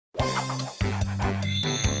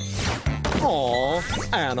Aw,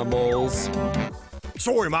 animals.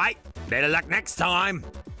 Sorry, mate. Better luck next time.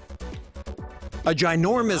 A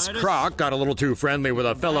ginormous croc got a little too friendly with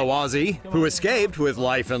a fellow Aussie who escaped with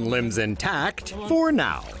life and limbs intact for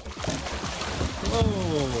now.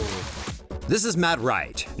 This is Matt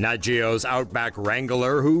Wright, Nat Geo's Outback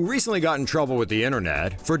Wrangler, who recently got in trouble with the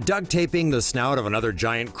internet for duct-taping the snout of another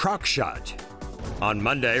giant croc shut. On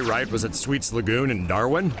Monday, Wright was at Sweets Lagoon in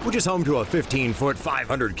Darwin, which is home to a 15-foot,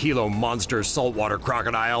 500-kilo monster saltwater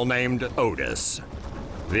crocodile named Otis.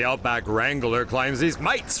 The Outback Wrangler claims he's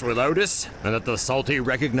mates with Otis, and that the saltie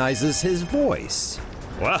recognizes his voice.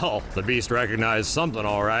 Well, the beast recognized something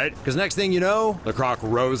all right, because next thing you know, the croc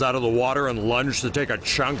rose out of the water and lunged to take a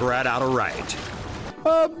chunk right out of Wright.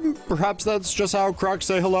 Perhaps that's just how crocs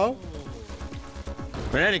say hello?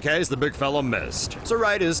 In any case, the big fella missed, so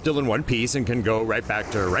Wright is still in one piece and can go right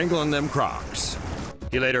back to wrangling them crocs.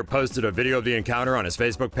 He later posted a video of the encounter on his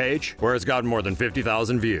Facebook page, where it's gotten more than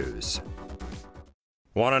 50,000 views.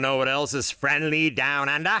 Want to know what else is friendly down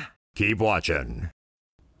under? Keep watching.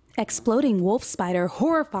 Exploding wolf spider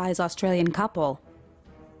horrifies Australian couple.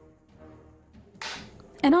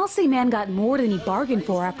 An Aussie man got more than he bargained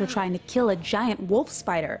for after trying to kill a giant wolf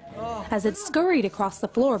spider as it scurried across the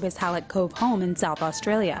floor of his Hallett Cove home in South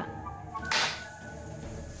Australia.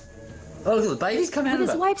 Oh, look at the babies coming out of it.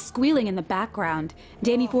 With his wife squealing in the background,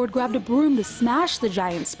 Danny Ford grabbed a broom to smash the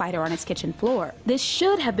giant spider on his kitchen floor. This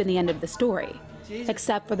should have been the end of the story,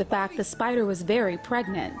 except for the fact the spider was very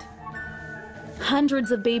pregnant.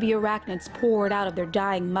 Hundreds of baby arachnids poured out of their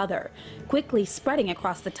dying mother, quickly spreading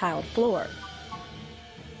across the tiled floor.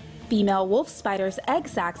 Female wolf spiders' egg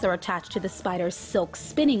sacs are attached to the spider's silk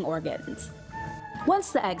spinning organs.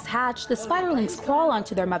 Once the eggs hatch, the spiderlings crawl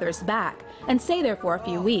onto their mother's back and stay there for a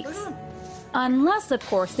few weeks. Unless, of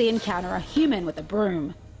course, they encounter a human with a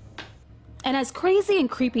broom. And as crazy and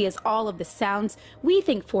creepy as all of this sounds, we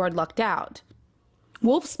think Ford lucked out.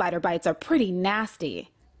 Wolf spider bites are pretty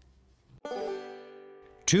nasty.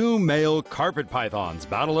 Two male carpet pythons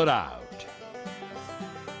battle it out.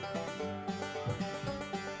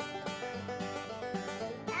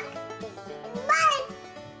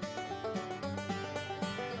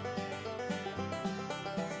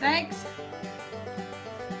 Thanks.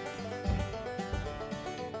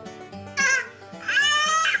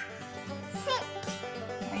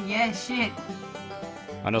 Yeah, shit.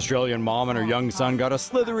 An Australian mom and her young son got a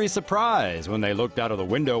slithery surprise when they looked out of the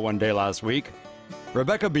window one day last week.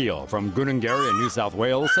 Rebecca Beale from Goonongarry in New South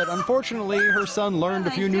Wales said unfortunately her son learned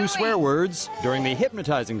a few new swear words during the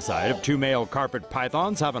hypnotizing sight of two male carpet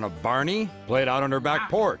pythons having a Barney played out on her back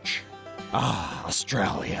porch. Ah,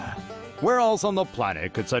 Australia. Where else on the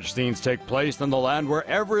planet could such scenes take place than the land where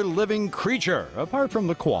every living creature, apart from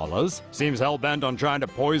the koalas, seems hell-bent on trying to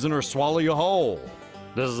poison or swallow you whole?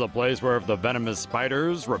 This is a place where if the venomous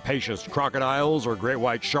spiders, rapacious crocodiles, or great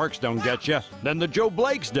white sharks don't get you, then the Joe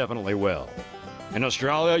Blakes definitely will. In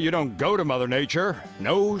Australia, you don't go to Mother Nature.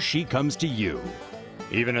 No, she comes to you.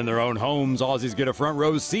 Even in their own homes, Aussies get a front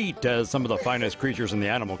row seat as some of the finest creatures in the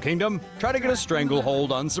animal kingdom try to get a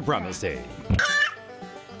stranglehold on supremacy.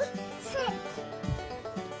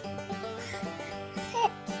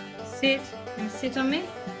 Sit. Can you sit on me?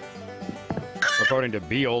 According to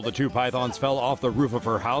Beale, the two pythons fell off the roof of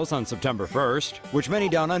her house on September 1st, which many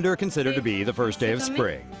down under consider to be the first day of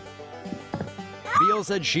spring. Beale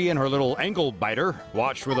said she and her little ankle biter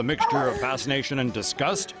watched with a mixture of fascination and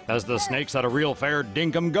disgust as the snakes had a real fair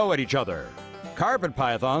dinkum go at each other. Carpet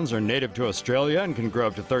pythons are native to Australia and can grow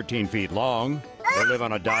up to 13 feet long. They live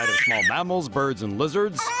on a diet of small mammals, birds, and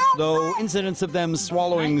lizards, though incidents of them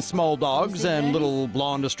swallowing small dogs and little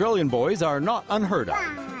blonde Australian boys are not unheard of.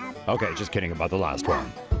 Okay, just kidding about the last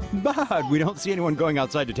one. But we don't see anyone going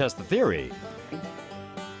outside to test the theory.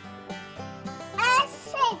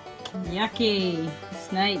 Yucky.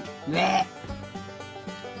 Snake. Blech.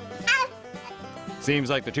 Seems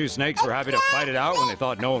like the two snakes were happy to fight it out when they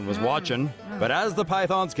thought no one was watching. But as the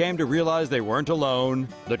pythons came to realize they weren't alone,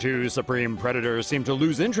 the two supreme predators seemed to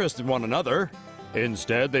lose interest in one another.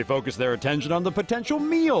 Instead, they focused their attention on the potential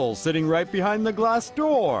meal sitting right behind the glass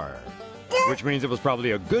door. Which means it was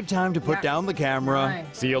probably a good time to put down the camera,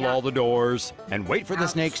 seal all the doors, and wait for the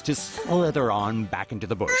snakes to slither on back into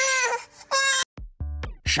the bush.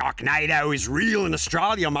 Sharknado is real in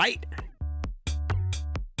Australia, mate.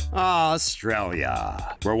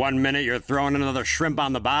 Australia, where 1 minute you're throwing another shrimp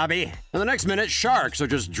on the barbie, and the next minute sharks are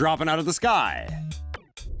just dropping out of the sky.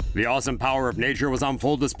 The awesome power of nature was on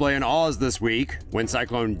full display in Oz this week when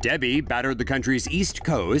Cyclone Debbie battered the country's east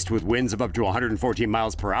coast with winds of up to 114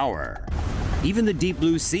 miles per hour. Even the deep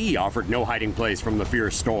blue sea offered no hiding place from the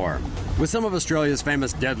fierce storm, with some of Australia's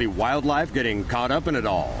famous deadly wildlife getting caught up in it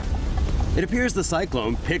all. It appears the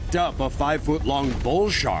cyclone picked up a 5-foot-long bull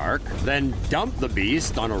shark, then dumped the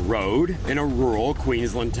beast on a road in a rural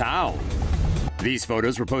Queensland town. These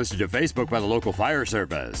photos were posted to Facebook by the local fire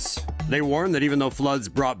service. They warned that even though floods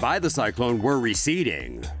brought by the cyclone were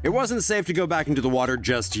receding, it wasn't safe to go back into the water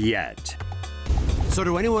just yet. So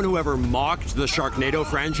to anyone who ever mocked the Sharknado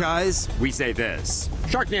franchise, we say this: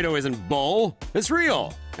 Sharknado isn't bull, it's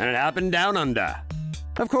real, and it happened down under.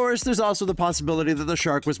 Of course, there's also the possibility that the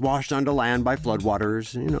shark was washed onto land by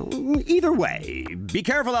floodwaters. Either way, be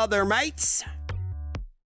careful out there, mates!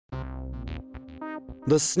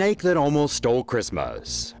 The snake that almost stole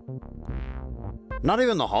Christmas. Not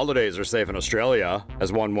even the holidays are safe in Australia,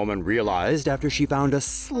 as one woman realized after she found a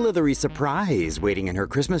slithery surprise waiting in her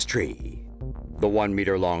Christmas tree. The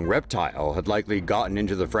 1-meter-long reptile had likely gotten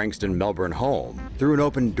into the Frankston, Melbourne home through an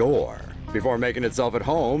open door before making itself at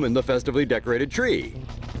home in the festively decorated tree.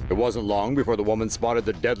 It wasn't long before the woman spotted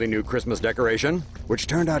the deadly new Christmas decoration, which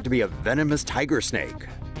turned out to be a venomous tiger snake.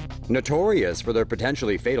 Notorious for their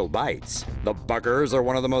potentially fatal bites, the buggers are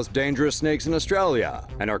one of the most dangerous snakes in Australia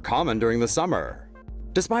and are common during the summer.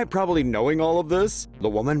 Despite probably knowing all of this, the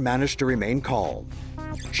woman managed to remain calm.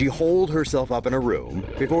 She holed herself up in a room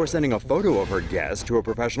before sending a photo of her guest to a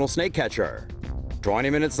professional snake catcher. 20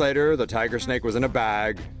 minutes later, the tiger snake was in a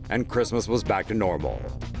bag, and Christmas was back to normal.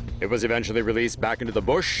 It was eventually released back into the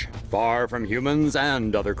bush, far from humans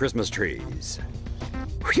and other Christmas trees.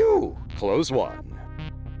 Whew! Close one.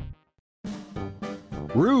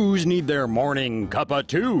 Roos need their morning cuppa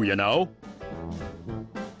too, you know.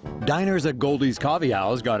 Diners at Goldie's Coffee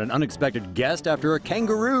House got an unexpected guest after a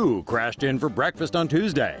kangaroo crashed in for breakfast on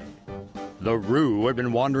Tuesday. The Roo had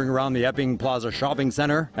been wandering around the Epping Plaza shopping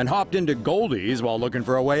center and hopped into Goldie's while looking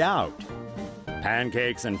for a way out.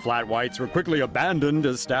 Pancakes and flat whites were quickly abandoned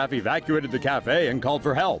as staff evacuated the cafe and called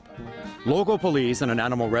for help. Local police and an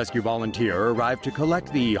animal rescue volunteer arrived to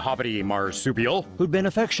collect the hoppity marsupial, who'd been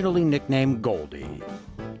affectionately nicknamed Goldie.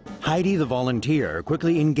 Heidi, the volunteer,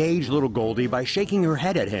 quickly engaged little Goldie by shaking her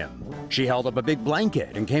head at him. She held up a big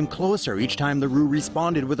blanket and came closer each time the Roo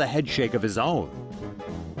responded with a head shake of his own.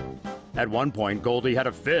 At one point, Goldie had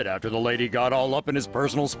a fit after the lady got all up in his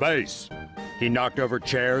personal space. He knocked over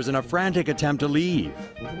chairs in a frantic attempt to leave.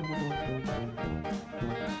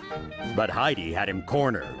 But Heidi had him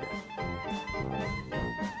cornered.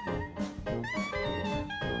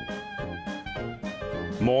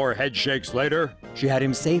 More head shakes later, she had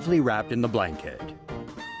him safely wrapped in the blanket.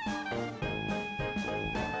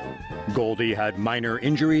 Goldie had minor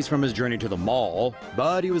injuries from his journey to the mall,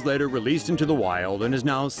 but he was later released into the wild and is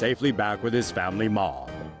now safely back with his family mom.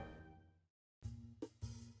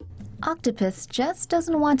 Octopus just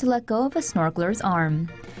doesn't want to let go of a snorkeler's arm.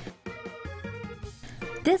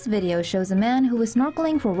 This video shows a man who was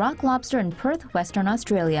snorkeling for rock lobster in Perth, Western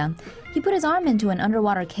Australia. He put his arm into an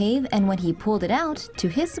underwater cave, and when he pulled it out, to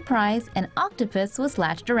his surprise, an octopus was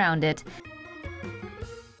latched around it.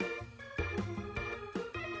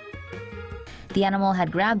 The animal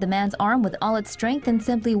had grabbed the man's arm with all its strength and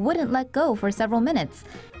simply wouldn't let go for several minutes.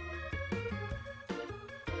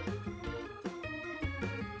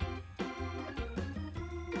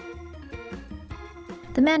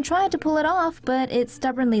 The man tried to pull it off, but it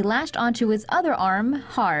stubbornly lashed onto his other arm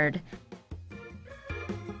hard.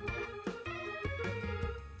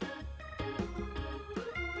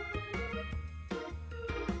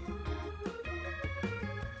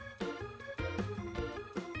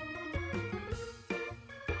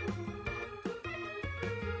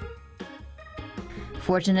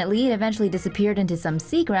 Fortunately, it eventually disappeared into some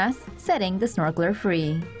seagrass, setting the snorkeler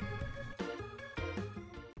free.